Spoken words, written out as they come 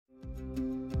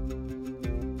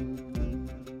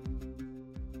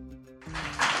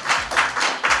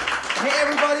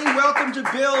welcome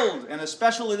to Build and a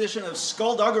special edition of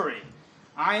Skullduggery.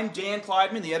 I am Dan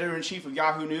Kleideman, the editor-in-chief of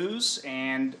Yahoo News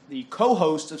and the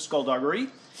co-host of Skullduggery.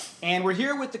 And we're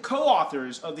here with the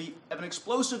co-authors of an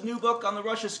explosive new book on the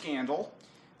Russia scandal,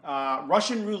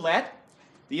 Russian Roulette,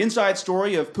 the inside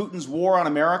story of Putin's war on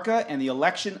America and the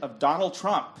election of Donald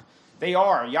Trump. They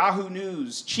are Yahoo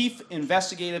News chief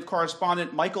investigative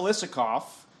correspondent Michael Isikoff.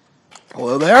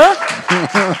 Hello there.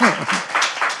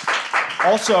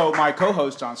 Also my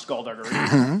co-host on Skullduggery.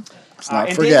 Let's not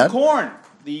and forget. David Korn,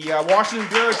 the Washington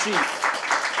bureau chief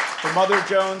for Mother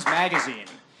Jones Magazine.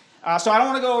 So I don't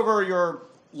want to go over your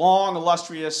long,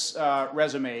 illustrious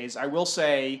resumes. I will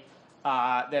say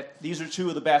that these are two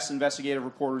of the best investigative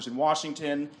reporters in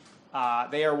Washington.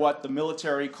 They are what the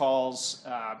military calls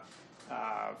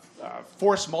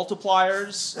force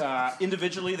multipliers.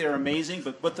 Individually, they're amazing,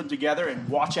 but put them together and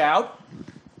watch out.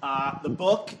 The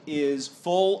book is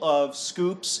full of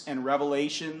scoops and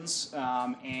revelations,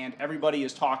 and everybody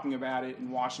is talking about it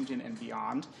in Washington and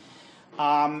beyond.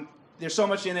 There's so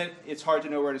much in it, it's hard to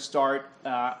know where to start.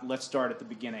 Let's start at the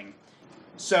beginning.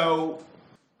 So,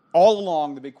 all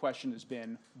along, the big question has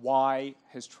been, why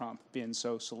has Trump been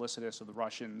so solicitous of the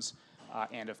Russians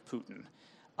and of Putin?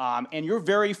 And your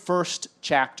very first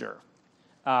chapter,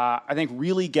 I think,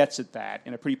 really gets at that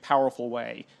in a pretty powerful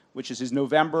way, which is his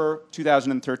November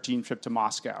 2013 trip to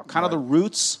Moscow, kind of the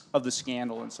roots of the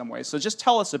scandal in some ways. So just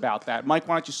tell us about that. Mike,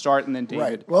 why don't you start, and then David.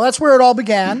 Right. Well, that's where it all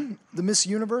began, the Miss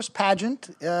Universe pageant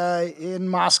in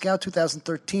Moscow,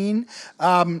 2013.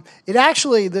 It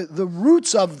actually, the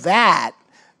roots of that,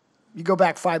 you go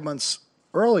back 5 months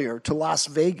earlier to Las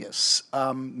Vegas,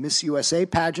 Miss USA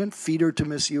pageant, feeder to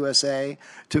Miss USA,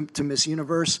 to Miss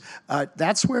Universe.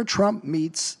 That's where Trump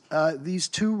meets these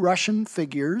two Russian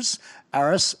figures,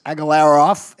 Aras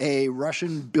Agalarov, a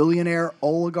Russian billionaire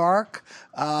oligarch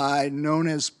known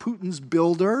as Putin's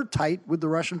builder, tight with the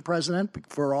Russian president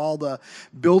for all the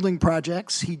building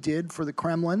projects he did for the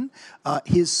Kremlin.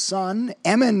 His son,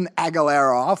 Emin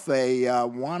Agalarov, a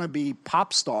wannabe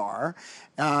pop star.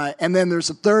 And then there's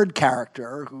a third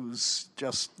character who's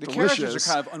just delicious. The characters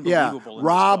are kind of unbelievable. Yeah,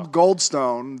 Rob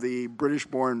Goldstone, the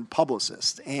British-born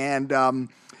publicist. And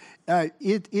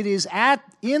it is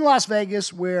in Las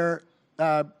Vegas where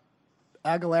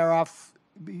Agalarov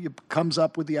comes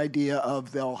up with the idea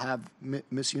of they'll have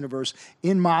Miss Universe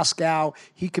in Moscow.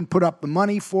 He can put up the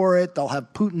money for it. They'll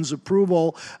have Putin's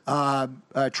approval.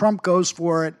 Trump goes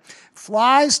for it,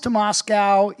 flies to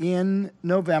Moscow in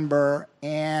November,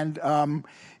 and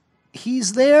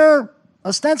he's there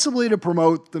ostensibly to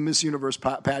promote the Miss Universe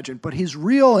pageant, but his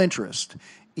real interest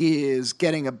is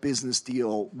getting a business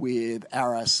deal with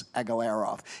Aras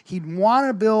Agalarov. He'd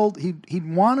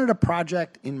wanted a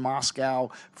project in Moscow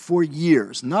for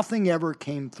years. Nothing ever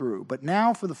came through. But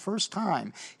now, for the first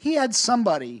time, he had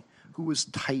somebody who was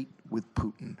tight with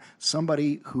Putin,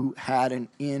 somebody who had an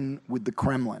in with the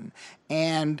Kremlin.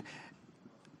 And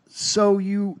so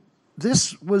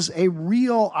this was a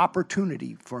real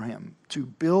opportunity for him to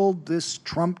build this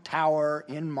Trump Tower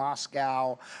in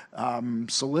Moscow,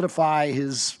 solidify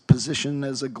his position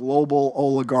as a global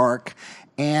oligarch.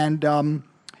 And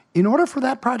in order for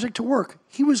that project to work,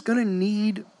 he was going to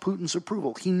need Putin's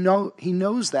approval. He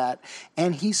knows that,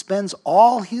 and he spends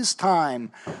all his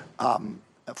time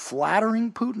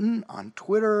flattering Putin on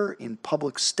Twitter, in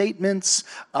public statements,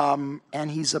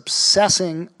 and he's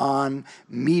obsessing on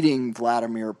meeting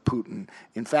Vladimir Putin.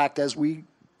 In fact, as we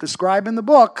describe in the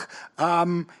book,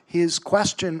 his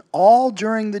question all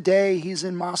during the day he's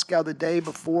in Moscow, the day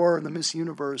before the Miss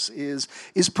Universe, is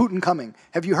Putin coming?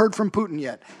 Have you heard from Putin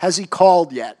yet? Has he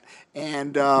called yet?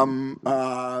 And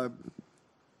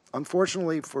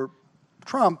unfortunately for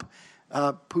Trump,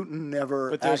 Putin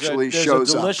never actually shows up.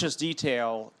 There's a delicious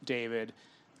detail, David,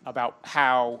 about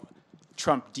how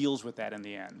Trump deals with that in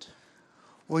the end.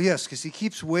 Well, yes, because he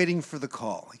keeps waiting for the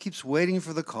call. He keeps waiting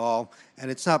for the call, and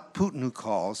it's not Putin who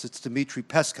calls, it's Dmitry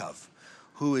Peskov,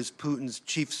 who is Putin's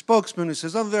chief spokesman, who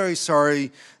says, I'm very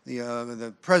sorry,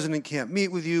 the president can't meet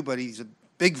with you, but he's a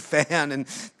big fan, and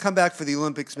come back for the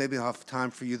Olympics, maybe I'll have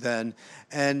time for you then.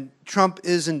 And Trump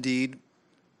is indeed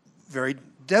very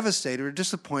devastated or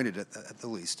disappointed at the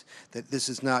least that this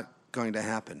is not going to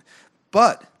happen.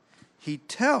 But he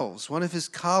tells one of his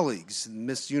colleagues in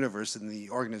Miss Universe, in the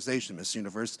organization Miss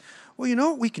Universe, well, you know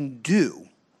what we can do?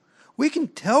 We can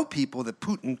tell people that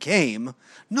Putin came.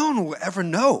 No one will ever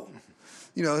know.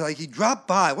 You know, like he dropped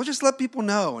by. We'll just let people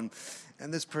know.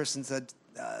 And this person said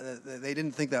they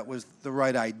didn't think that was the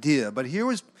right idea. But here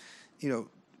was,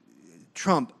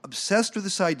 Trump obsessed with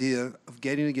this idea of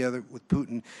getting together with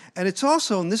Putin. And it's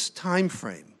also in this time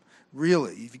frame,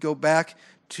 really, if you go back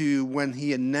to when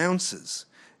he announces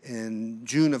in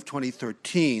June of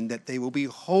 2013 that they will be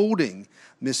holding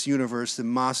Miss Universe in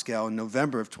Moscow in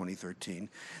November of 2013,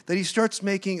 that he starts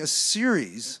making a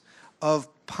series of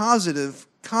positive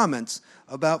comments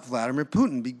about Vladimir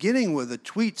Putin, beginning with a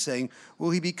tweet saying,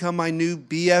 "Will he become my new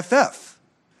BFF,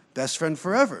 best friend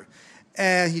forever?"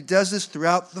 And he does this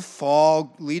throughout the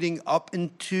fall, leading up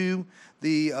into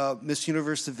the Miss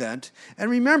Universe event. And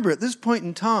remember, at this point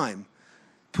in time,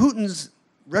 Putin's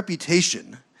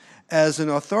reputation as an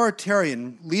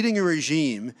authoritarian leading a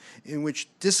regime in which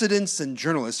dissidents and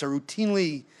journalists are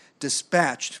routinely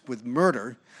dispatched with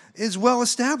murder is well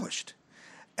established.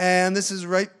 And this is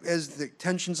right as the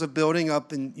tensions are building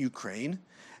up in Ukraine.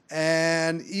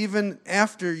 And even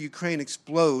after Ukraine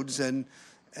explodes and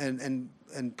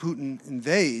Putin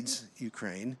invades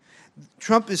Ukraine,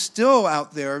 Trump is still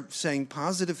out there saying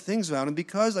positive things about him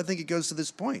because I think it goes to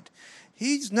this point.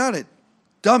 He's not a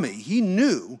dummy. He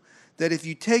knew that if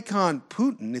you take on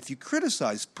Putin, if you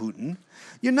criticize Putin,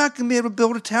 you're not going to be able to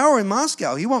build a tower in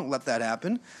Moscow. He won't let that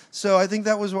happen. So I think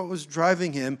that was what was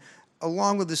driving him,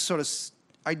 along with this sort of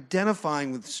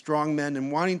identifying with strong men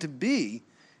and wanting to be.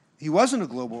 He wasn't a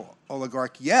global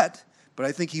oligarch yet, but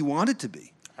I think he wanted to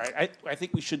be. All right, I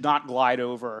think we should not glide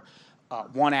over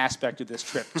one aspect of this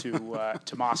trip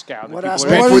to Moscow. What people are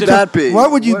aspect interested would in. that be?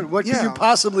 What would you? What could yeah. you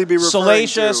possibly be referring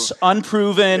Salacious, to?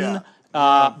 unproven, Yeah.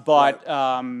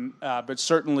 but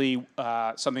certainly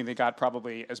something that got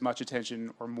probably as much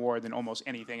attention or more than almost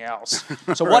anything else.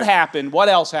 So what happened? What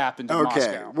else happened in Okay.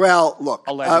 Moscow? Well, look,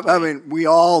 Allegedly. I mean, we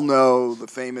all know the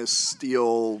famous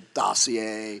Steele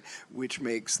dossier, which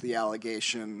makes the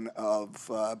allegation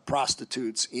of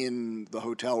prostitutes in the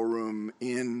hotel room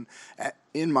in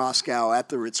Moscow at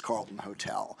the Ritz-Carlton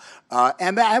Hotel.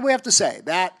 And that, we have to say,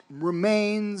 that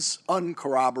remains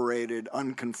uncorroborated,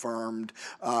 unconfirmed.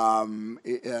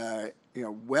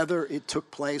 Whether it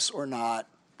took place or not,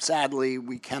 sadly,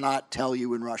 we cannot tell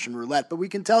you in Russian roulette, but we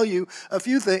can tell you a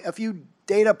few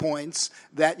data points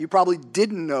that you probably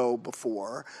didn't know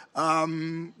before,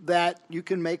 that you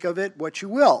can make of it what you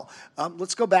will.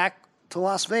 Let's go back to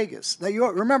Las Vegas. Now, you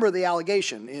remember the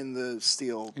allegation in the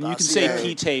Steele And you can dossier. say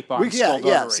P-tape on Yeah,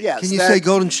 skullduggery. yes. Can you say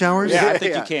golden showers? Yeah, I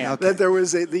think you can. Okay. That there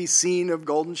was the scene of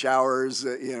golden showers,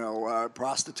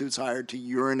 prostitutes hired to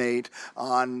urinate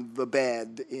on the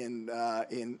bed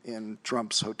in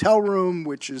Trump's hotel room,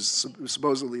 which is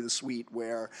supposedly the suite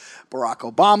where Barack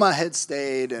Obama had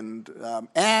stayed, and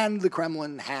the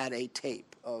Kremlin had a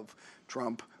tape of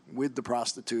Trump with the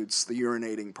prostitutes, the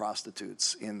urinating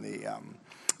prostitutes in the.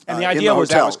 And the in idea was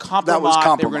that hotel. was compromise. That was They were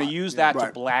compromise. going to use that to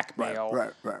Right. blackmail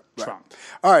Right. Trump.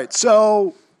 All right.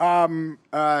 So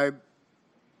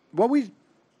what we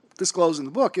disclose in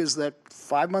the book is that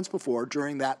 5 months before,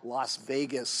 during that Las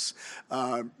Vegas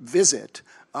visit,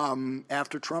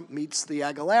 after Trump meets the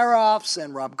Agalarovs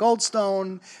and Rob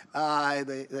Goldstone,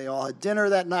 they all had dinner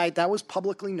that night. That was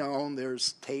publicly known.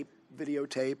 There's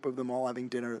videotape of them all having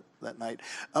dinner that night.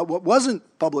 What wasn't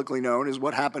publicly known is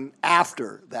what happened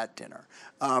after that dinner.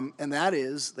 And that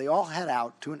is they all head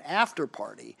out to an after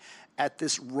party at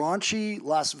this raunchy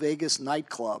Las Vegas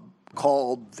nightclub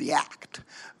called The Act.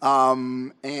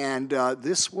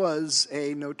 This was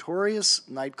a notorious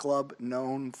nightclub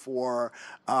known for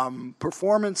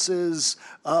performances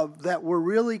that were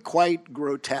really quite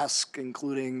grotesque,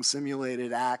 including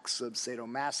simulated acts of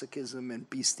sadomasochism and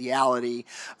bestiality,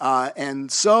 and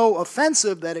so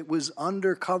offensive that it was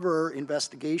undercover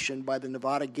investigation by the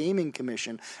Nevada Gaming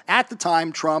Commission. At the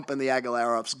time, Trump and the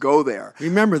Agalarovs go there.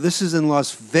 Remember, this is in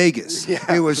Las Vegas.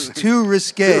 Yeah. It was too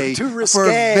risque,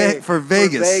 for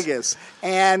Vegas.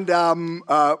 And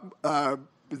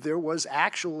there was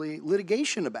actually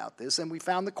litigation about this, and we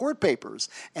found the court papers.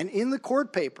 And in the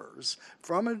court papers,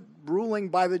 from a ruling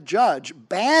by the judge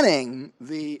banning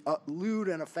the lewd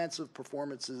and offensive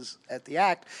performances at the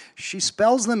Act, she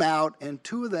spells them out, and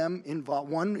two of them involve.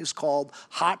 One is called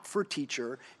Hot for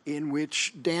Teacher, in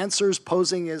which dancers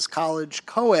posing as college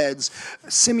co-eds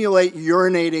simulate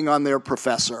urinating on their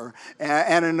professor,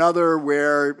 and another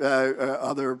where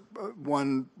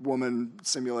one woman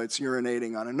simulates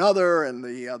urinating on another, and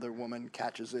the other woman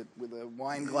catches it with a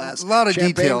wine glass. A lot of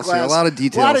details here. A lot of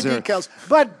details.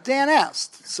 But Dan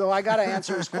asked, so I got to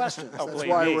answer his questions. That's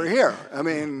why we're here. I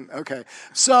mean, okay.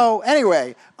 So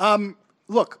anyway,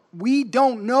 look, we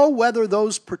don't know whether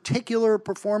those particular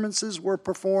performances were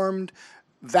performed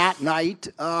that night,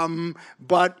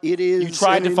 but it is. You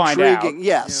tried to find out.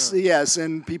 Yes,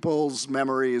 and people's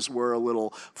memories were a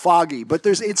little foggy. But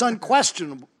it's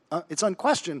unquestionable. It's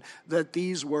unquestioned that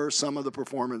these were some of the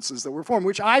performances that were performed,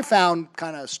 which I found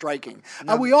kind of striking.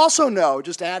 We also know,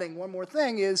 just adding one more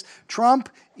thing, is Trump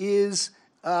is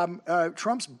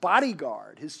Trump's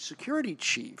bodyguard, his security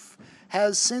chief,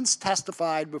 has since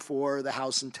testified before the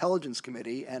House Intelligence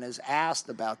Committee and has asked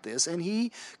about this, and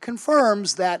he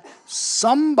confirms that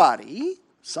some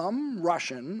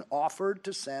Russian, offered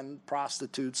to send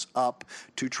prostitutes up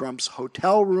to Trump's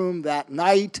hotel room that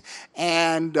night,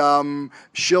 and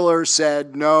Schiller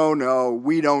said, no,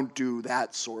 we don't do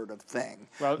that sort of thing.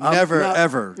 Well, Never,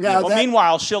 ever. Well,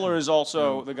 meanwhile, Schiller is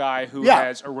also the guy who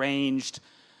has arranged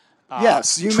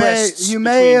yes, trysts you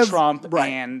may between have Trump right.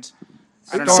 and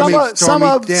I don't know. Some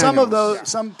of Daniels. those,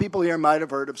 some people here might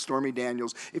have heard of Stormy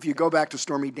Daniels. If you go back to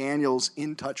Stormy Daniels'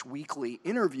 In Touch Weekly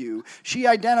interview, she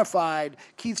identified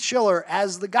Keith Schiller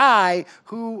as the guy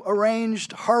who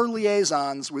arranged her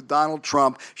liaisons with Donald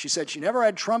Trump. She said she never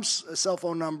had Trump's cell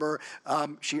phone number.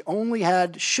 She only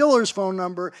had Schiller's phone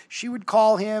number. She would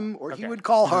call him, or he would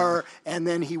call her, and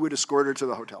then he would escort her to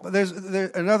the hotel. But there's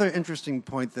another interesting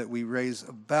point that we raise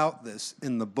about this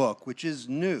in the book, which is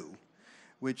new,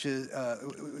 which is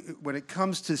when it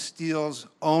comes to Steele's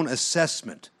own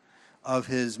assessment of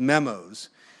his memos,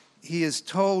 he has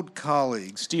told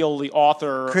colleagues. Steele, the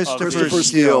author Christopher of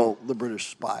Steele, the British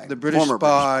spy. The British Former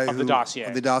spy of the dossier.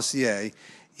 Of the dossier.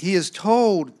 He has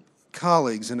told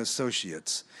colleagues and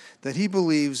associates that he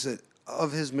believes that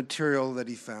of his material that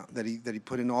he found, that he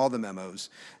put in all the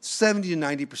memos, 70 to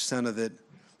 90% of it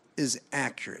is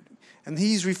accurate. And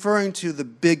he's referring to the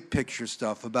big picture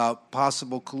stuff about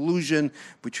possible collusion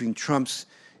between Trump's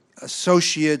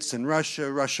associates and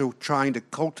Russia trying to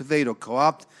cultivate or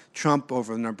co-opt Trump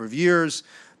over a number of years.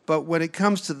 But when it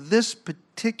comes to this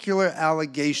particular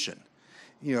allegation,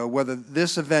 whether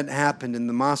this event happened in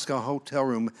the Moscow hotel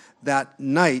room that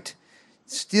night,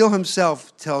 Steele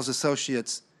himself tells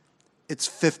associates it's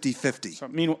 50-50. So,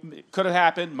 it could have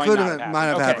happened, might not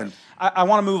have happened. I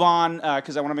want to move on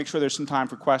because I want to make sure there's some time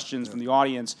for questions from the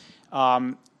audience.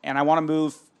 And I want to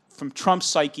move from Trump's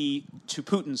psyche to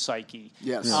Putin's psyche.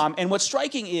 Yes. Yeah. And what's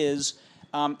striking is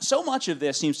so much of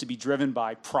this seems to be driven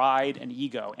by pride and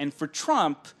ego. And for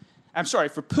Putin,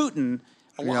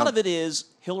 a lot of it is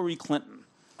Hillary Clinton.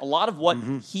 A lot of what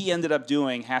he ended up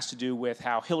doing has to do with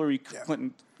how Hillary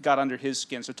Clinton got under his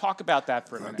skin. So talk about that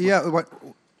for a minute. Yeah,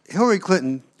 Hillary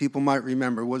Clinton, people might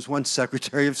remember, was once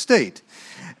Secretary of State.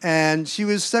 And she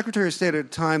was Secretary of State at a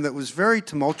time that was very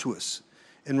tumultuous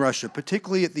in Russia,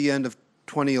 particularly at the end of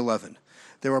 2011.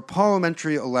 There were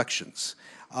parliamentary elections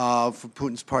for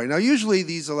Putin's party. Now, usually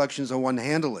these elections are won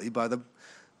handily by the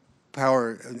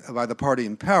party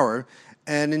in power,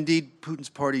 and indeed Putin's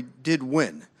party did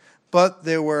win. But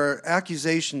there were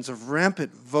accusations of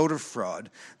rampant voter fraud.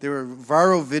 There were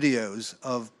viral videos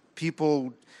of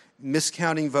people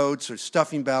miscounting votes or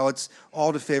stuffing ballots,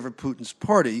 all to favor Putin's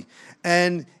party.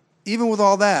 And even with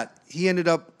all that,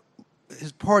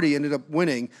 his party ended up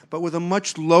winning, but with a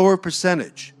much lower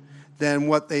percentage than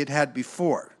what they'd had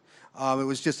before. It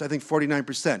was just, I think,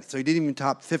 49%. So he didn't even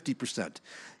top 50%.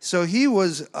 So he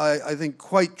was, I think,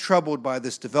 quite troubled by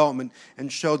this development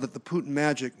and showed that the Putin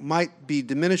magic might be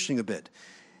diminishing a bit.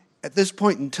 At this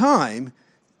point in time,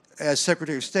 as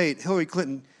Secretary of State, Hillary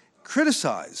Clinton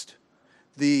criticized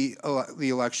the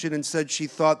election and said she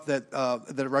thought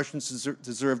that Russians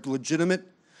deserved legitimate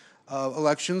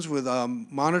elections with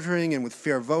monitoring and with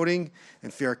fair voting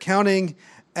and fair counting.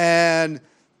 And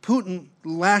Putin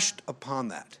lashed upon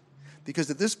that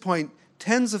because at this point,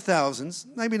 tens of thousands,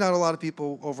 maybe not a lot of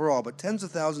people overall, but tens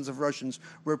of thousands of Russians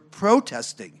were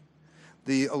protesting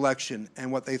the election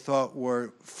and what they thought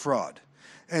were fraud.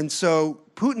 And so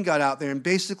Putin got out there and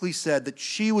basically said that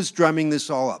she was drumming this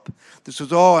all up. This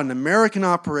was all an American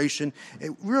operation.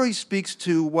 It really speaks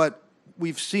to what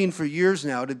we've seen for years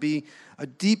now to be a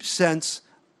deep sense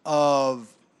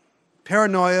of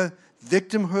paranoia,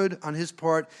 victimhood on his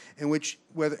part, in which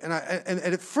and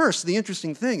at first the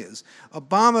interesting thing is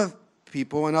Obama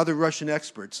people and other Russian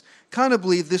experts kind of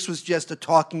believe this was just a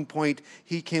talking point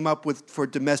he came up with for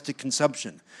domestic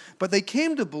consumption. But they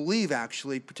came to believe,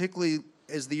 actually, particularly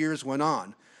as the years went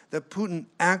on, that Putin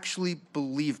actually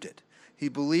believed it. He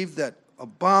believed that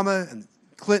Obama and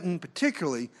Clinton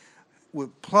particularly were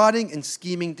plotting and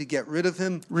scheming to get rid of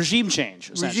him. Regime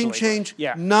change, essentially. Regime change,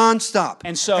 yeah. nonstop.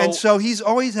 And so he's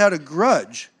always had a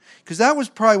grudge, because that was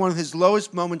probably one of his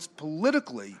lowest moments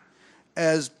politically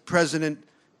as president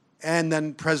and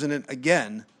then president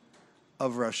again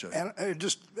of Russia. And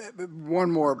just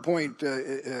one more point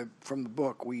from the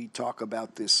book. We talk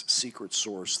about this secret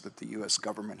source that the U.S.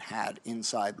 government had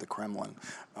inside the Kremlin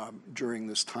during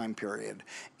this time period.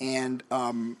 And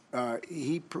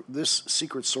this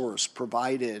secret source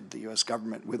provided the U.S.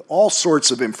 government with all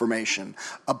sorts of information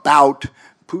about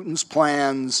Putin's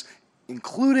plans,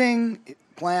 including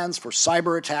plans for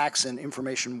cyber attacks and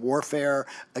information warfare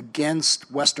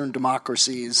against Western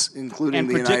democracies, including And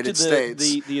the United predicted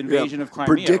States. the invasion of Crimea,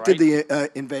 Predicted right?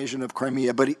 the invasion of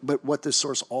Crimea. But what this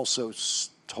source also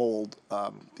told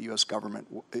the U.S. government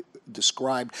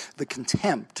described the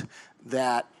contempt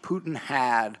that Putin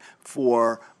had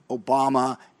for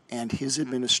Obama and his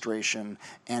administration,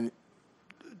 and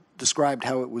described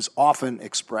how it was often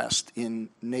expressed in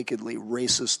nakedly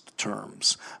racist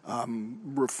terms,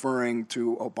 referring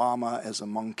to Obama as a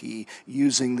monkey,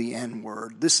 using the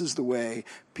N-word. This is the way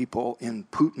people in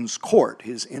Putin's court,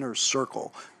 his inner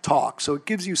circle, talk. So it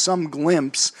gives you some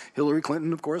glimpse. Hillary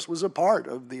Clinton, of course, was a part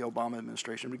of the Obama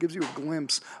administration, but it gives you a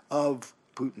glimpse of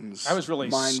Putin's I was really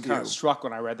mind kind of view. struck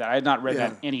when I read that. I had not read Yeah.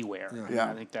 that anywhere. Yeah.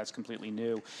 I think that's completely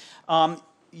new.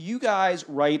 You guys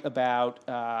write about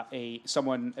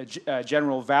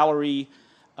General Valery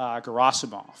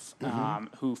Gerasimov,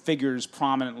 who figures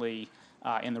prominently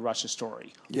in the Russia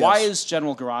story. Yes. Why is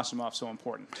General Gerasimov so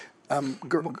important?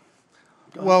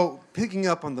 Well, picking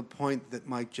up on the point that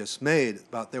Mike just made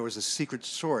about there was a secret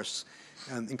source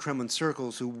in Kremlin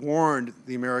circles who warned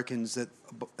the Americans that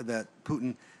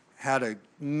Putin had a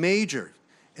major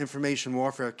information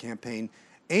warfare campaign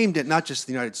aimed at not just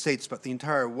the United States, but the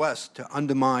entire West to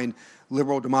undermine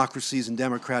liberal democracies and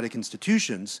democratic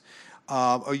institutions.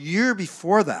 A year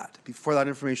before that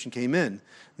information came in,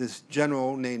 this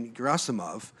general named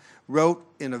Gerasimov wrote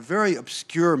in a very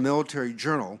obscure military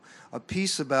journal a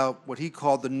piece about what he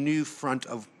called the new front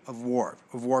of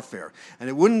warfare. And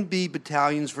it wouldn't be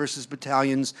battalions versus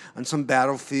battalions on some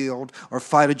battlefield or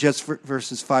fighter jets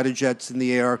versus fighter jets in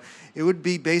the air. It would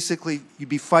be basically, you'd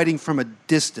be fighting from a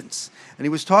distance. And he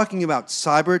was talking about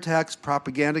cyber attacks,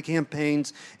 propaganda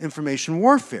campaigns, information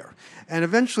warfare. And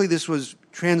eventually this was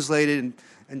translated,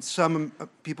 and some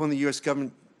people in the U.S.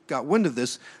 government got wind of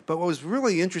this. But what was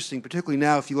really interesting, particularly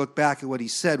now if you look back at what he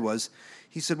said, was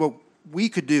he said what we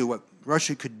could do, what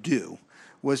Russia could do,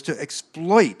 was to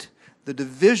exploit the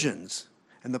divisions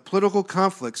and the political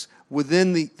conflicts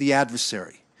within the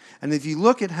adversary. And if you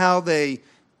look at how they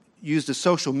used a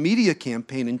social media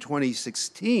campaign in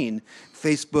 2016,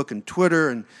 Facebook and Twitter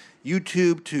and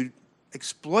YouTube, to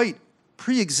exploit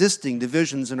pre-existing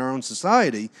divisions in our own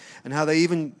society, and how they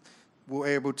even were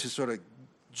able to sort of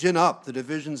gin up the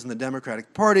divisions in the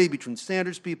Democratic Party between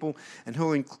Sanders people and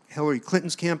Hillary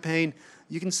Clinton's campaign,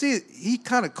 you can see he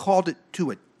kind of called it to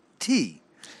a T.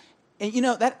 And you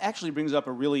know, that actually brings up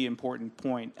a really important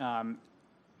point.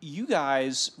 You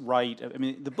guys write, I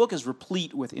mean, the book is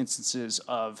replete with instances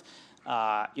of,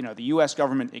 the U.S.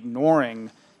 government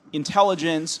ignoring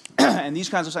intelligence and these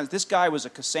kinds of signs. This guy was a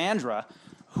Cassandra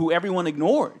who everyone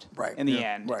ignored in the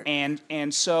end. Right.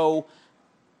 And so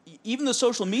even the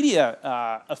social media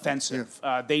offensive,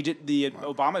 the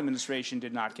Obama administration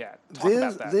did not get. Talk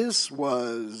about that. This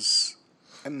was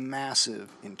a massive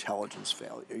intelligence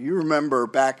failure. You remember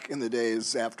back in the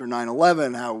days after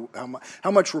 9/11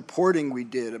 how much reporting we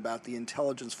did about the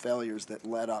intelligence failures that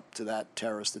led up to that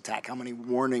terrorist attack, how many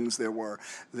warnings there were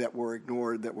that were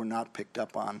ignored, that were not picked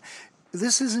up on.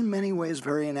 This is in many ways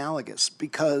very analogous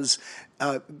because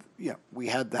we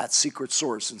had that secret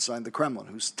source inside the Kremlin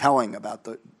who's telling about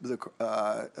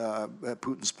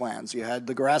Putin's plans. You had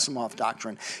the Gerasimov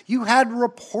doctrine. You had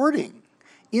reporting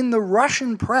in the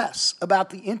Russian press about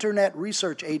the Internet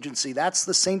Research Agency. That's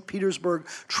the St. Petersburg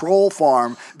troll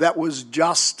farm that was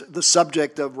just the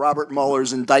subject of Robert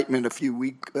Mueller's indictment a few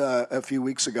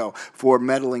weeks ago for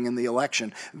meddling in the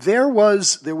election. There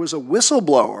was a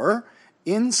whistleblower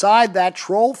inside that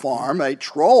troll farm, a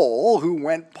troll who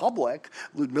went public,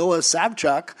 Lyudmila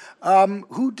Savchuk,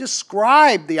 who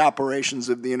described the operations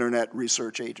of the Internet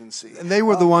Research Agency. And they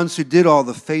were the ones who did all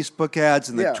the Facebook ads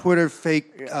and the Yeah. Twitter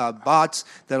fake bots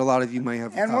that a lot of you may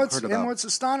have heard about. And what's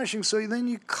astonishing, so then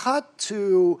you cut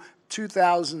to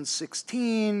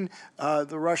 2016,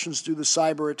 the Russians do the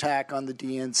cyber attack on the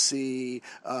DNC.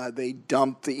 They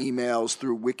dump the emails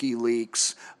through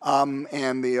WikiLeaks,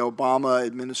 and the Obama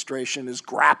administration is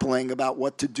grappling about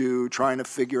what to do, trying to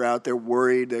figure out. They're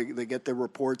worried. They get their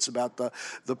reports about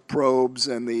the probes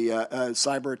and the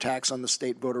cyber attacks on the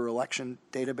state voter election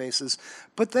databases,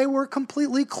 but they were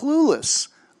completely clueless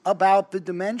about the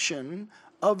dimension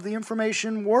of the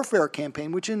information warfare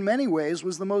campaign, which in many ways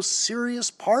was the most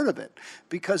serious part of it,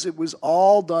 because it was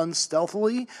all done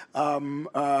stealthily, phony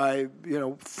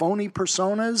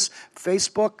personas,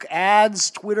 Facebook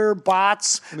ads, Twitter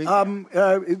bots,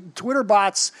 Twitter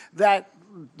bots that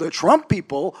the Trump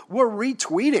people were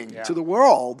retweeting to the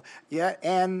world. Yeah,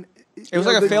 and it was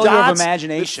like a failure of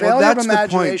imagination. Failure Well, that's of the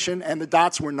point. imagination, and the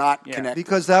dots were not connected.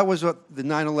 Because that was what the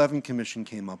 9/11 Commission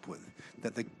came up with,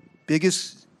 that the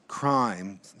biggest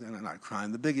crime, not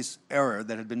crime, the biggest error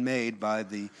that had been made by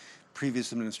the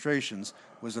previous administrations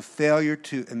was a failure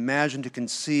to imagine, to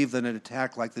conceive that an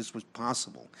attack like this was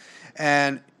possible.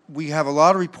 And we have a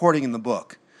lot of reporting in the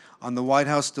book on the White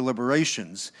House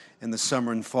deliberations in the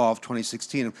summer and fall of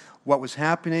 2016, what was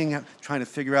happening, trying to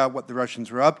figure out what the Russians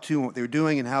were up to, and what they were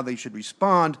doing, and how they should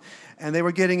respond. And they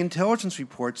were getting intelligence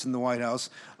reports in the White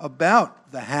House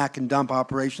about the hack and dump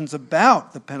operations,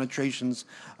 about the penetrations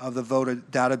of the voter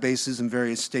databases in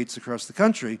various states across the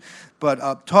country.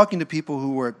 But talking to people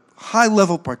who were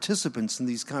high-level participants in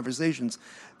these conversations,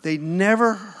 they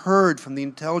never heard from the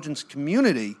intelligence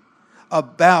community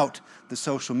about the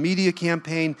social media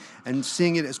campaign and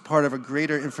seeing it as part of a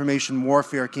greater information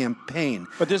warfare campaign.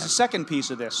 But there's a second piece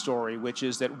of this story, which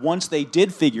is that once they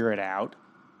did figure it out,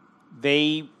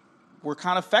 they were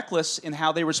kind of feckless in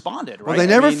how they responded, right? Well, they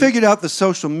never figured out the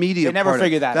social media They never part of it.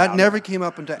 figured that That out. never came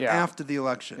up until Yeah. after the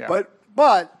election. Yeah.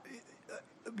 But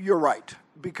you're right,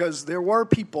 because there were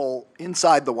people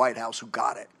inside the White House who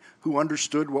got it, who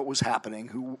understood what was happening,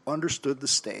 who understood the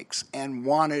stakes, and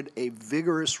wanted a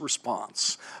vigorous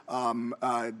response.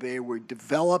 They were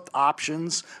developed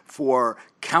options for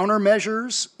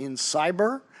countermeasures in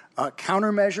cyber,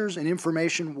 countermeasures in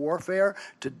information warfare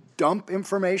to dump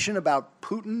information about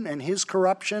Putin and his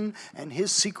corruption and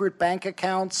his secret bank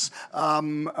accounts,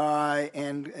 and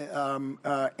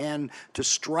to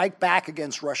strike back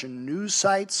against Russian news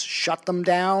sites, shut them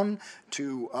down,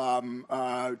 to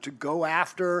go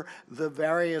after the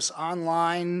various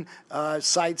online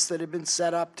sites that have been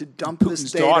set up to dump this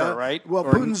Putin's data. daughter, right? Well,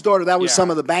 Or- Putin's daughter. That was Yeah.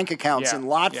 some of the bank accounts Yeah. in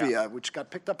Latvia, Yeah. which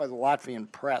got picked up by the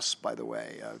Latvian press, by the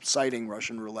way, citing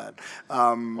Russian roulette.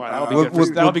 Well, that'll be We're, good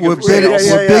for, that'll be we're good for big, sales.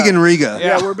 Yeah, we're big in Riga.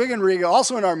 Yeah, we're big in Riga.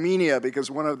 Also in Armenia,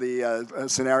 because one of the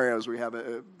scenarios we have,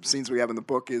 scenes we have in the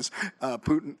book is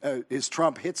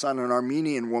Trump hits on an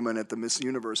Armenian woman at the Miss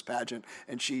Universe pageant,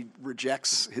 and she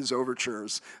rejects his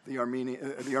overtures. The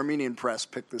Armenian press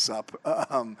picked this up.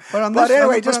 But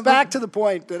anyway, just back to the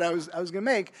point that I was going to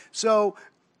make. So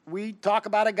we talk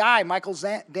about a guy, Michael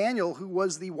Daniel, who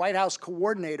was the White House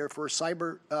coordinator for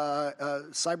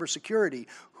cybersecurity,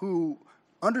 who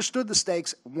understood the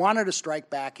stakes, wanted to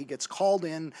strike back. He gets called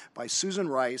in by Susan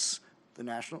Rice,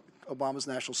 Obama's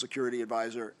national security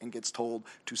advisor, and gets told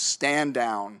to stand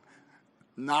down,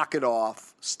 knock it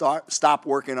off, stop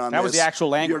working on this. That was the actual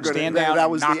language, You're stand down,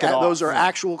 knock it off. Those are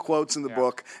actual quotes in the Yeah.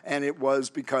 book, and it was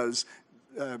because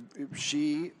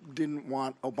she didn't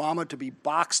want Obama to be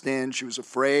boxed in. She was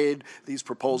afraid these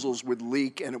proposals would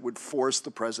leak and it would force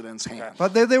the president's hand.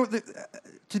 But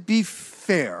to be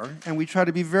fair, and we try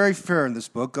to be very fair in this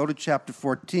book, go to chapter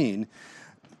 14,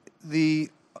 the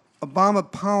Obama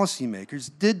policymakers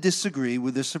did disagree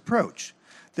with this approach.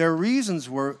 Their reasons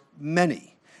were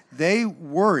many. They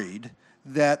worried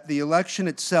that the election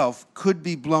itself could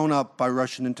be blown up by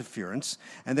Russian interference,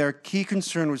 and their key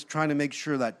concern was trying to make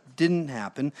sure that didn't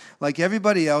happen. Like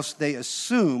everybody else, they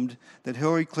assumed that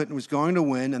Hillary Clinton was going to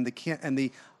win, and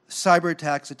the cyber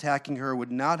attacks attacking her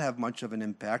would not have much of an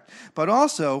impact. But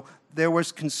also, there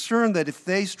was concern that if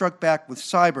they struck back with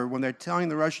cyber, when they're telling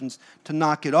the Russians to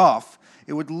knock it off,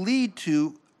 it would lead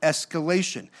to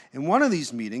escalation. In one of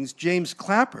these meetings, James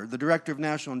Clapper, the director of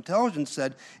national intelligence,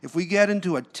 said, if we get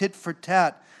into a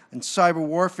tit-for-tat and cyber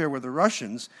warfare with the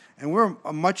Russians, and we're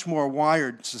a much more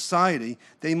wired society,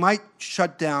 they might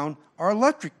shut down our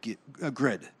electric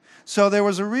grid. So there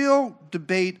was a real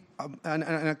debate and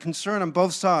a concern on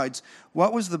both sides.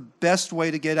 What was the best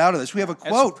way to get out of this? We have a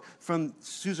quote from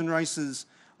Susan Rice's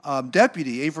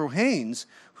deputy, Avril Haines,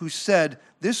 who said,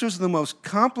 this was the most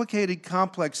complicated,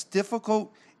 complex,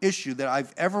 difficult issue that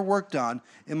I've ever worked on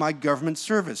in my government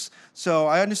service. So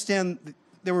I understand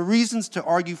there were reasons to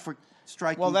argue for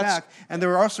striking back, and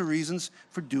there are also reasons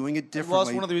for doing it differently. Well,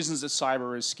 it's one of the reasons that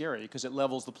cyber is scary, because it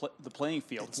levels the playing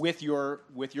field with your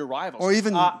rivals. Or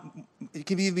even, it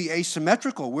can even be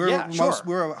asymmetrical. We're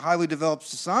a highly developed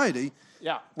society.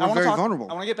 Yeah, We're very vulnerable.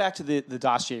 I want to get back to the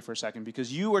dossier for a second,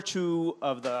 because you were two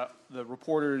of the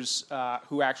reporters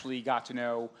who actually got to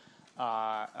know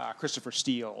Christopher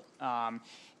Steele.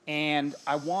 And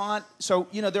I want, so,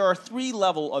 there are three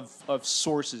levels of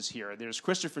sources here. There's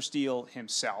Christopher Steele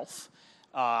himself.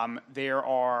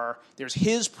 There's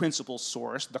his principal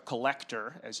source, the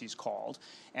collector, as he's called.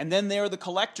 And then there are the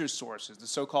collector's sources, the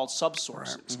so-called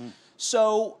subsources. Right. Mm-hmm.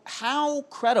 So how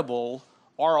credible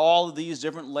are all of these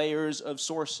different layers of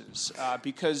sources?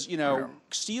 Because,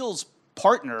 Steele's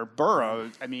partner, Burrow,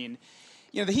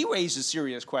 he raises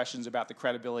serious questions about the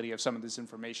credibility of some of this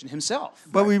information himself.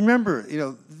 But remember,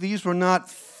 these were not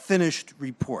finished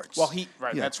reports. Well,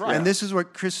 that's right. And this is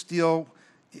what Chris Steele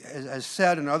has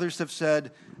said, and others have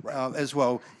said as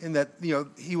well, in that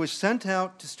he was sent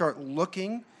out to start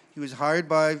looking. He was hired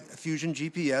by Fusion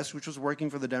GPS, which was working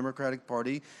for the Democratic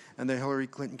Party and the Hillary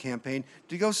Clinton campaign,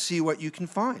 to go see what you can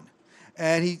find.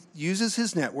 And he uses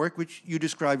his network, which you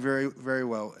described very, very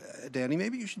well, Danny.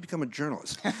 Maybe you should become a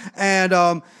journalist.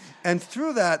 And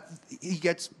through that, he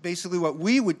gets basically what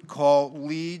we would call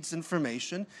leads,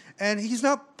 information, and he's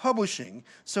not publishing.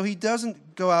 So he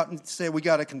doesn't go out and say, we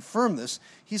got to confirm this.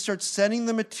 He starts sending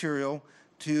the material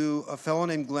to a fellow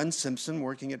named Glenn Simpson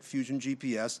working at Fusion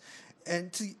GPS,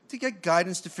 and to get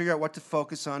guidance to figure out what to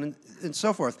focus on and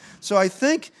so forth. So I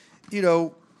think,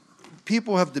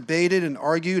 people have debated and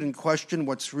argued and questioned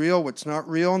what's real, what's not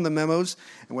real in the memos,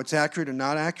 and what's accurate and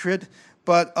not accurate.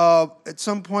 But at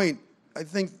some point, I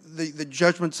think the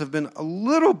judgments have been a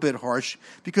little bit harsh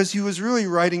because he was really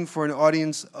writing for an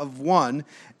audience of one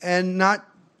and not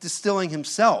distilling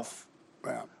himself.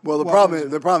 Yeah. Well, the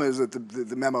problem is that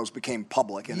the memos became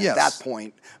public, and Yes. at that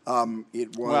point,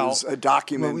 it was a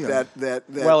document well, yeah. that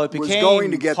It was became going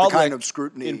to get the public kind of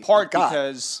scrutiny in part it got.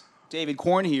 because David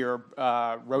Korn here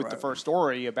wrote the Right. first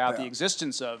story about the Yeah.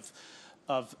 existence of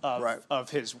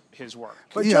his work.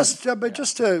 But Yes.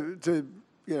 just to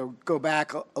go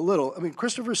back a little. I mean,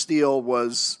 Christopher Steele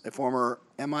was a former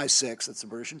MI6, that's the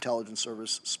British Intelligence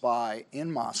Service, spy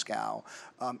in Moscow.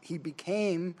 He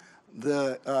became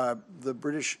the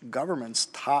British government's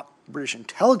British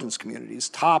intelligence community's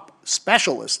top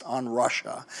specialist on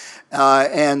Russia,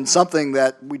 and something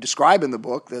that we describe in the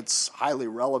book that's highly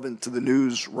relevant to the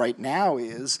news right now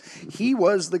is he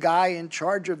was the guy in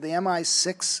charge of the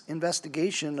MI6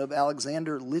 investigation of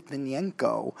Alexander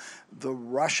Litvinenko,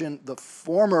 the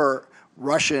former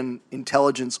Russian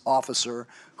intelligence officer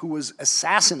who was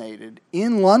assassinated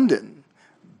in London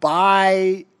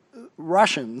by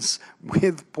Russians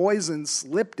with poison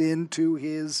slipped into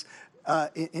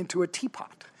into a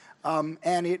teapot,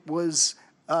 and it was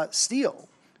Steele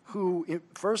who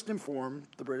first informed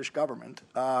the British government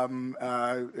at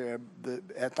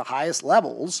the highest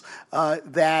levels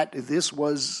that this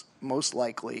was most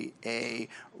likely a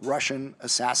Russian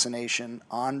assassination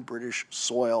on British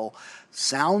soil.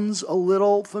 Sounds a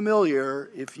little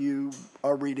familiar if you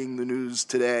are reading the news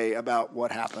today about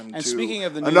what happened And to speaking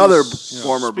of the another news,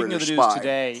 former speaking British of the news spy.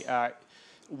 today,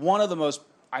 one of the most,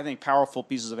 I think, powerful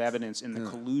pieces of evidence in the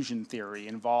collusion theory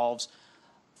involves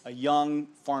a young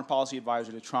foreign policy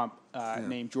advisor to Trump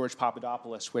named George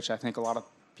Papadopoulos, which I think a lot of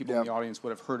people in the audience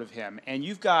would have heard of him. And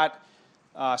you've got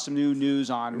some new news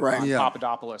on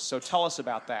Papadopoulos. So tell us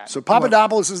about that. So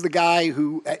Papadopoulos is the guy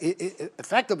who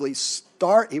effectively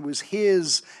it was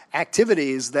his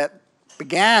activities that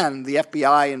began the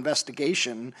FBI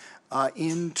investigation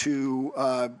into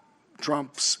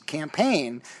Trump's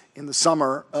campaign in the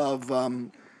summer of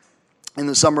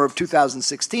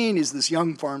 2016. He's this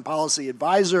young foreign policy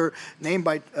advisor named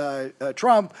by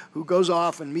Trump who goes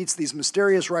off and meets these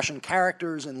mysterious Russian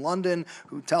characters in London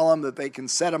who tell him that they can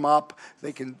set him up,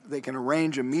 they can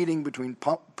arrange a meeting between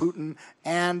Putin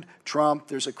and Trump.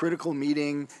 There's a critical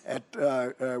meeting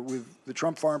with the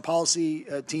Trump foreign policy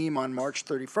team on March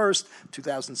 31st,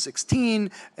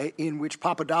 2016, in which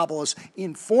Papadopoulos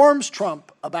informs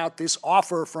Trump about this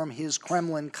offer from his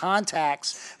Kremlin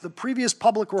contacts. The previous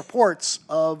public reports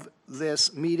of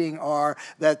this meeting are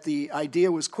that the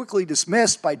idea was quickly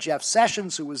dismissed by Jeff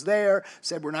Sessions, who was there,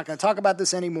 said, we're not going to talk about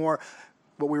this anymore.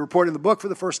 What we report in the book for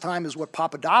the first time is what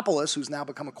Papadopoulos, who's now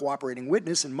become a cooperating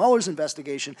witness in Mueller's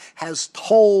investigation, has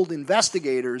told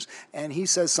investigators, and he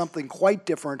says something quite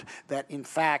different, that in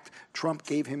fact Trump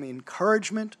gave him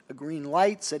encouragement, a green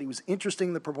light, said he was interested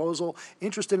in the proposal,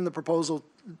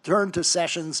 turned to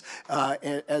Sessions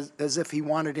as if he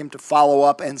wanted him to follow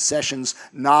up, and Sessions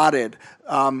nodded.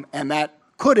 And that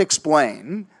could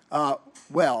explain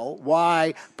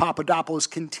why Papadopoulos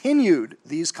continued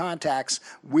these contacts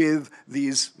with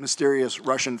these mysterious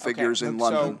Russian figures in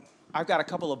London. So I've got a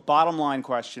couple of bottom line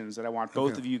questions that I want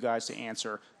both of you guys to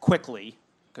answer quickly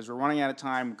because we're running out of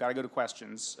time. We've got to go to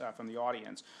questions from the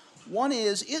audience. One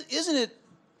is, isn't it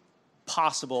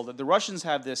possible that the Russians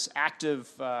have this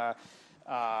active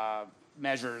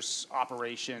measures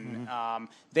operation?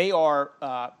 They are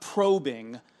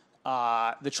probing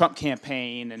the Trump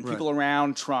campaign and people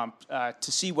around Trump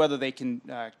to see whether they can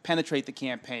penetrate the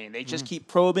campaign. They just keep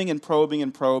probing and probing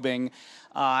and probing,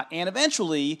 and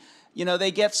eventually,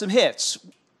 they get some hits.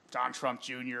 Don Trump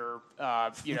Jr.,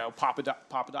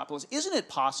 Papadopoulos. Isn't it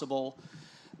possible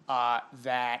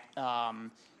that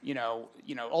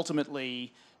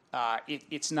ultimately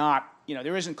it's not,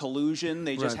 there isn't collusion.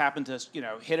 They just happen to,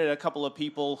 hit at a couple of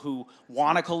people who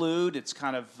want to collude. It's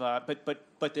kind of,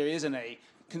 but there isn't a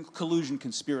collusion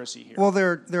conspiracy here? Well,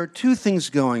 there are two things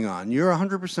going on. You're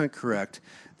 100% correct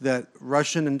that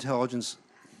Russian intelligence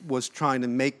was trying to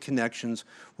make connections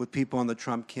with people on the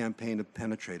Trump campaign to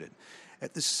penetrate it.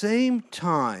 At the same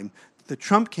time, the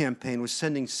Trump campaign was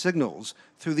sending signals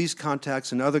through these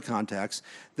contacts and other contacts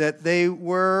that they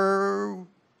were,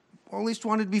 or at least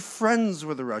wanted to be friends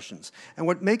with the Russians. And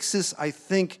what makes this, I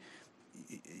think,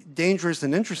 dangerous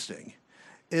and interesting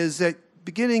is that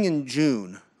beginning in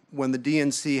June, when the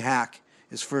DNC hack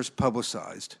is first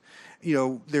publicized,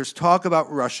 there's talk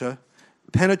about Russia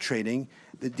penetrating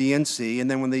the DNC, and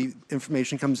then when the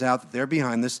information comes out that they're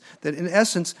behind this, that in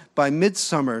essence, by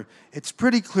midsummer, it's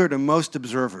pretty clear to most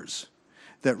observers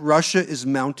that Russia is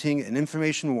mounting an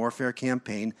information warfare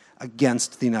campaign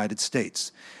against the United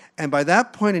States. And by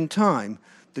that point in time,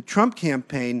 the Trump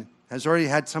campaign has already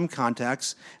had some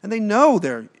contacts, and they know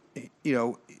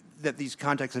that these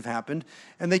contacts have happened,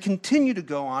 and they continue to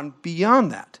go on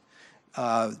beyond that.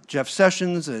 Jeff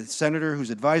Sessions, a senator who's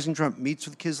advising Trump, meets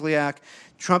with Kislyak.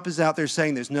 Trump is out there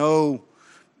saying there's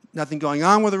nothing going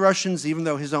on with the Russians, even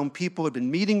though his own people had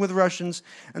been meeting with Russians.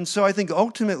 And so I think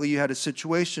ultimately you had a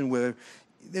situation where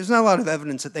there's not a lot of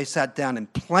evidence that they sat down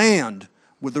and planned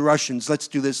with the Russians, let's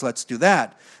do this, let's do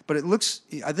that. But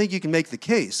I think you can make the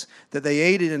case that they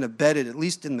aided and abetted, at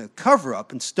least in the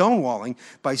cover-up and stonewalling,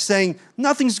 by saying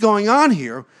nothing's going on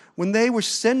here when they were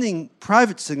sending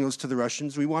private signals to the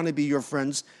Russians, we want to be your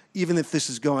friends even if this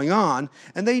is going on,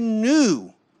 and they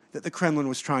knew that the Kremlin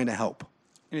was trying to help.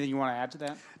 Anything you want to add to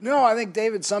that? No, I think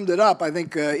David summed it up. I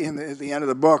think at the end of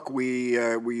the book, we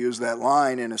use that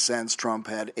line, in a sense, Trump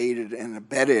had aided and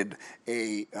abetted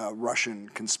a Russian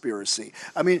conspiracy.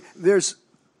 I mean,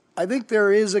 I think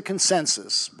there is a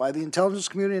consensus by the intelligence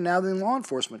community and now the law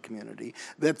enforcement community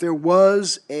that there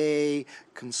was a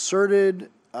concerted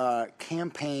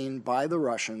campaign by the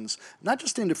Russians, not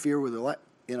just to interfere with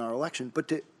in our election,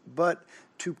 but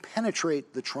to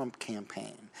penetrate the Trump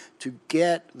campaign, to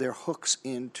get their hooks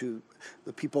into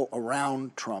the people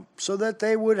around Trump so that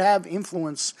they would have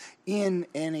influence in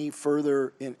any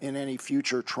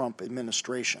future Trump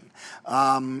administration.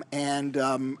 And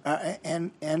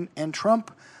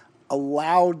Trump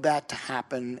allowed that to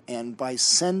happen, and by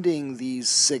sending these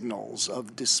signals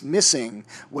of dismissing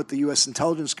what the U.S.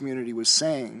 intelligence community was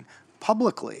saying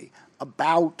publicly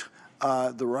about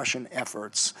the Russian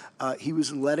efforts, he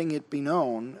was letting it be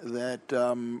known that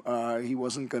he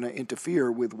wasn't going to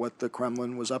interfere with what the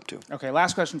Kremlin was up to. Okay,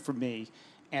 last question for me.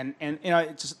 And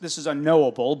this is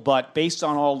unknowable, but based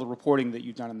on all the reporting that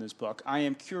you've done in this book, I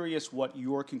am curious what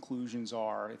your conclusions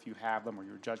are, if you have them, or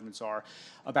your judgments are,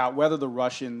 about whether the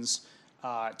Russians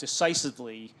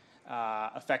decisively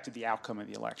affected the outcome of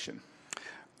the election.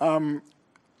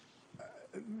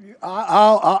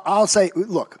 I'll say,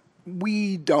 look,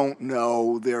 we don't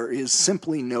know. There is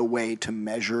simply no way to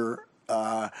measure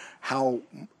to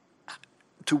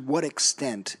what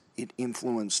extent it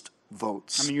influenced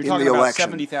votes. I mean, you're in talking the about election.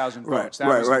 70,000 votes.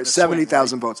 Right.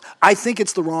 70,000 votes. I think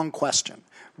it's the wrong question.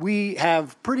 We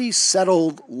have pretty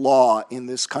settled law in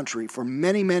this country for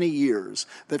many, many years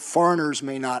that foreigners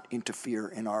may not interfere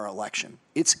in our election.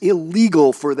 It's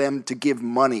illegal for them to give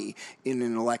money in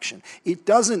an election. It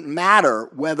doesn't matter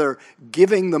whether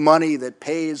giving the money that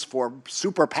pays for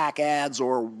super PAC ads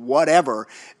or whatever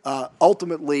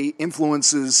ultimately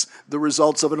influences the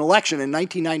results of an election. In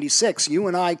 1996, you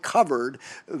and I covered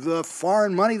the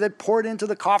foreign money that poured into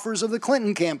the coffers of the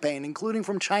Clinton campaign, including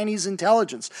from Chinese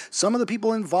intelligence. Some of the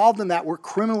people involved in that were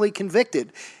criminally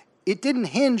convicted. It didn't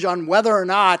hinge on whether or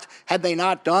not, had they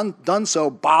not done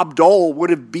so, Bob Dole would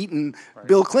have beaten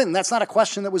Bill Clinton. That's not a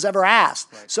question that was ever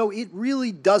asked. Right. So it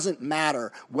really doesn't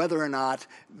matter whether or not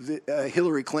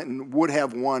Hillary Clinton would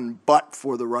have won but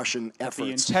for the Russian efforts.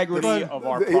 The integrity of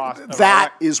our process.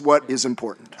 That is what is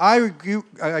important. I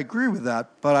agree with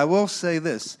that, but I will say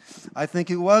this. I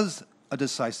think it was a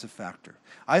decisive factor.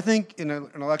 I think in an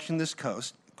election this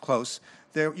close,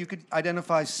 you could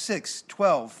identify 6,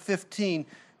 12, 15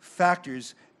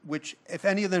 factors which, if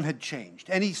any of them had changed,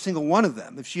 any single one of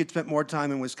them, if she had spent more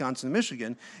time in Wisconsin and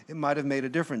Michigan, it might have made a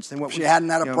difference. Than what she hadn't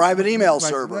had a private email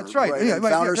server. That's right. And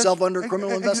found herself under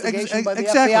criminal investigation by the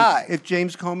exactly. FBI. If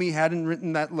James Comey hadn't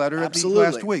written that letter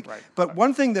last week. Right. But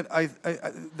one thing that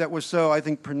that was so, I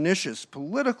think, pernicious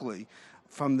politically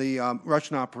from the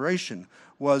Russian operation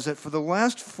was that for the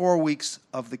last 4 weeks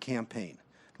of the campaign,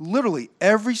 literally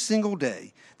every single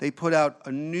day, they put out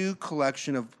a new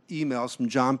collection of emails from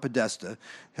John Podesta,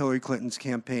 Hillary Clinton's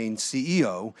campaign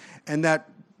CEO, and that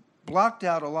blocked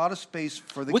out a lot of space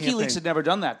for the campaign. WikiLeaks had never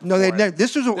done that before. No, they never.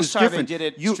 This was what was different. This time they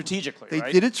did it strategically, They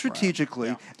right? did it strategically,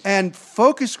 Right. and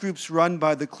focus groups run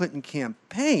by the Clinton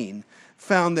campaign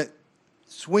found that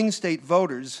swing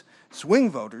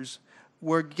voters,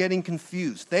 were getting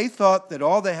confused. They thought that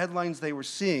all the headlines they were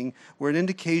seeing were an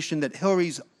indication that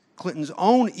Hillary Clinton's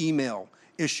own email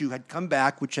issue had come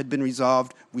back, which had been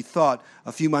resolved, we thought,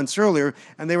 a few months earlier,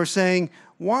 and they were saying,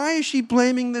 why is she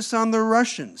blaming this on the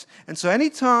Russians? And so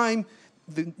anytime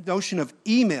the notion of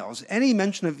emails, any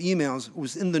mention of emails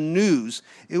was in the news,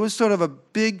 it was sort of a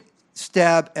big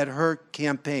stab at her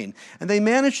campaign. And they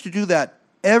managed to do that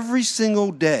every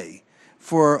single day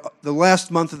for the last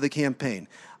month of the campaign.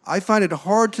 I find it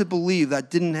hard to believe that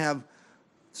didn't have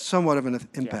somewhat of an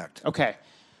impact. Yeah. Okay.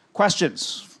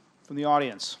 Questions from the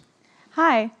audience?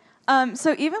 Hi.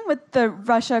 So even with the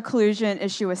Russia collusion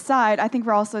issue aside, I think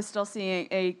we're also still seeing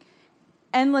a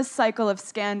endless cycle of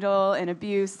scandal and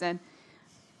abuse and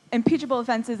impeachable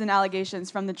offenses and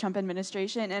allegations from the Trump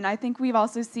administration. And I think we've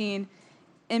also seen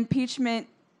impeachment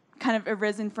kind of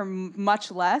arisen from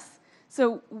much less.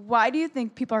 So why do you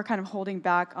think people are kind of holding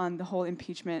back on the whole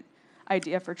impeachment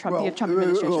idea for Trump, the Trump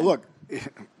administration? Well, look,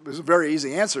 there's a very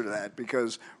easy answer to that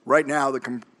because right now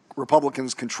the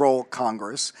Republicans control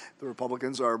Congress. The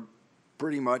Republicans are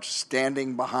pretty much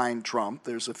standing behind Trump.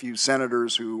 There's a few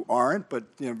senators who aren't, but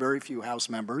very few House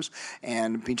members,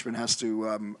 and impeachment has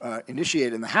to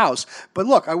initiate in the House. But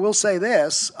look, I will say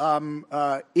this: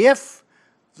 if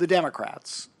the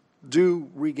Democrats do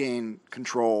regain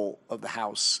control of the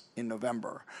House in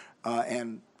November,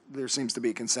 and there seems to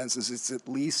be a consensus it's at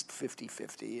least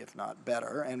 50-50, if not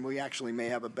better, and we actually may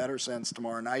have a better sense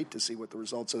tomorrow night to see what the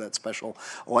results of that special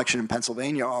election in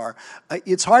Pennsylvania are.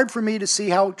 It's hard for me to see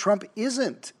how Trump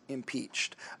isn't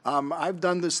impeached. I've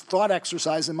done this thought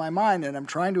exercise in my mind, and I'm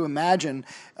trying to imagine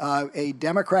a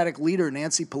Democratic leader,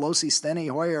 Nancy Pelosi, Steny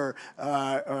Hoyer,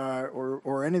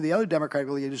 or any of the other Democratic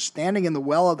leaders standing in the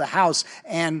well of the House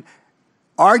and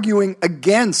arguing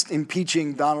against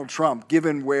impeaching Donald Trump,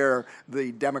 given where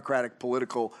the Democratic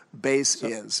political base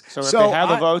is. So if they have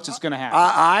the votes, it's going to happen.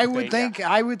 I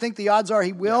would think the odds are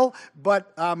he will.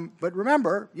 Yeah. But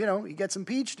remember, he gets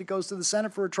impeached, it goes to the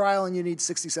Senate for a trial, and you need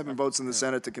 67 votes in the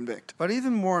Senate to convict. But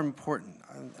even more important,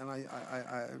 and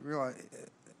I realize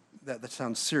that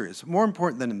sounds serious, more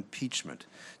important than impeachment.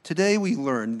 Today we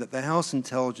learned that the House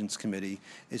Intelligence Committee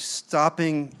is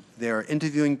stopping their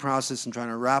interviewing process and trying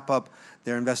to wrap up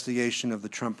their investigation of the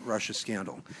Trump-Russia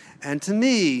scandal. And to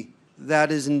me,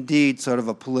 that is indeed sort of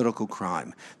a political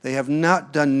crime. They have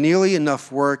not done nearly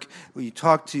enough work. When you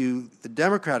talk to the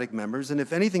Democratic members, and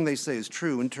if anything they say is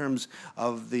true in terms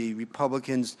of the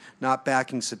Republicans not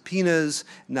backing subpoenas,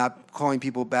 not calling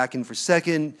people back in for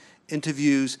second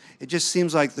interviews, it just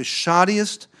seems like the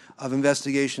shoddiest of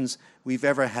investigations we've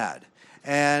ever had.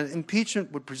 And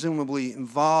impeachment would presumably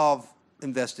involve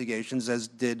investigations, as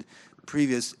did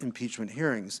previous impeachment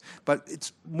hearings. But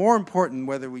it's more important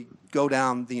whether we go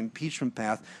down the impeachment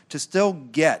path to still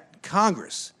get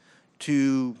Congress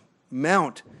to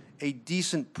mount a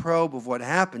decent probe of what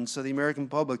happened so the American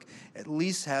public at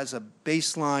least has a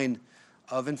baseline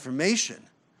of information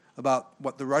about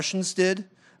what the Russians did,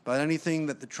 about anything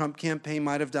that the Trump campaign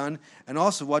might have done, and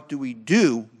also what do we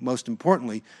do, most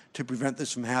importantly, to prevent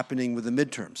this from happening with the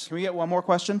midterms. Can we get one more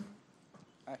question?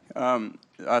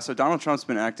 So Donald Trump's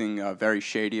been acting very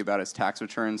shady about his tax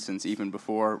returns since even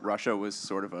before Russia was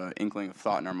sort of an inkling of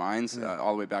thought in our minds,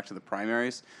 all the way back to the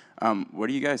primaries. What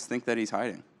do you guys think that he's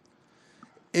hiding?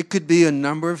 It could be a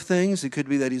number of things. It could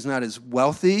be that he's not as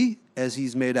wealthy as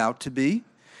he's made out to be.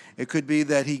 It could be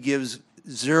that he gives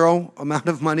zero amount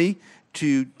of money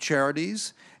to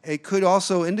charities. It could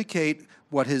also indicate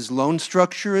what his loan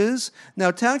structure is.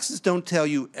 Now, taxes don't tell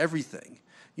you everything.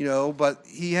 But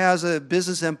he has a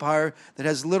business empire that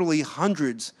has literally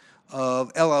hundreds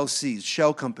of LLCs,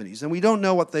 shell companies, and we don't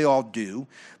know what they all do.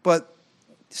 But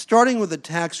starting with the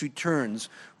tax returns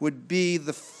would be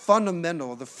the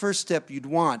first step you'd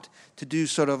want to do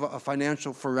sort of a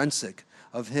financial forensic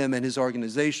of him and his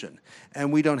organization,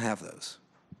 and we don't have those.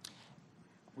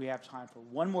 We have time for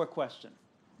one more question.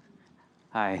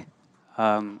 Hi.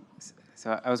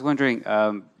 So I was wondering,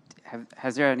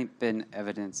 has there been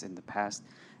evidence in the past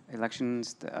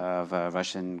elections of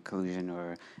Russian collusion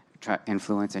or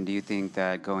influence, and do you think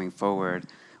that going forward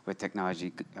with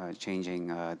technology changing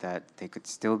that they could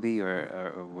still be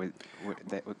or would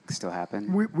that would still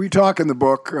happen? We talk in the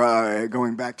book,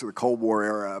 going back to the Cold War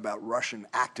era, about Russian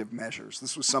active measures.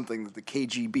 This was something that the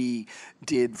KGB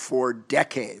did for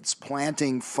decades,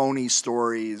 planting phony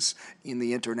stories in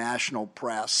the international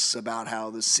press about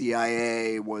how the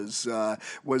CIA was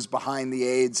behind the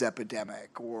AIDS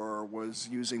epidemic or was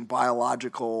using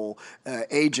biological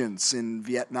agents in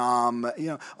Vietnam.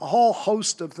 A whole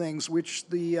host of things which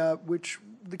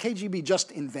the KGB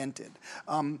just invented.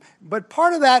 But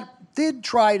part of that did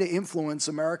try to influence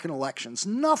American elections.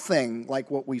 Nothing like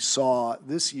what we saw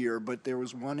this year, but there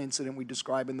was one incident we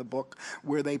describe in the book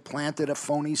where they planted a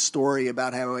phony story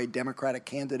about how a Democratic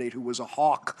candidate who was a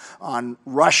hawk on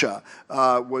Russia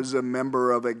was a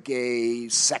member of a gay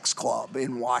sex club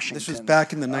in Washington. This was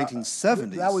back in the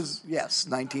 1970s. That was, yes,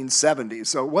 1970s.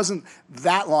 So it wasn't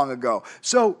that long ago.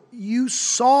 So you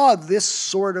saw this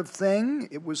sort of thing.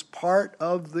 It was part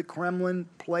of the Kremlin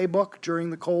playbook during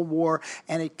the Cold War,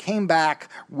 and it came back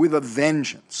with a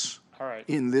vengeance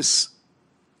in this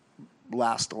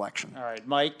last election. All right,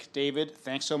 Mike, David,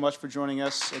 thanks so much for joining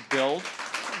us at Build.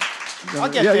 I'll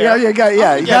get Yeah, there. you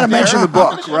got to mention the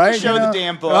book, right? Show the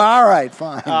damn book. All right,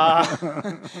 fine.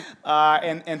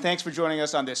 And thanks for joining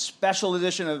us on this special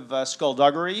edition of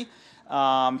Skullduggery.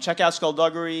 Check out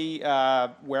Skullduggery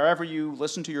wherever you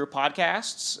listen to your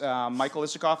podcasts. Michael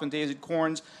Isikoff and David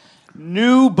Korn's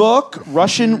new book,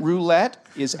 Russian Roulette,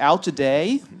 is out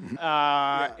today.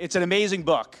 It's an amazing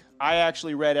book. I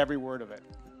actually read every word of it.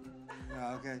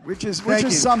 Okay. Which is Thank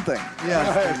you. something.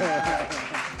 Yeah.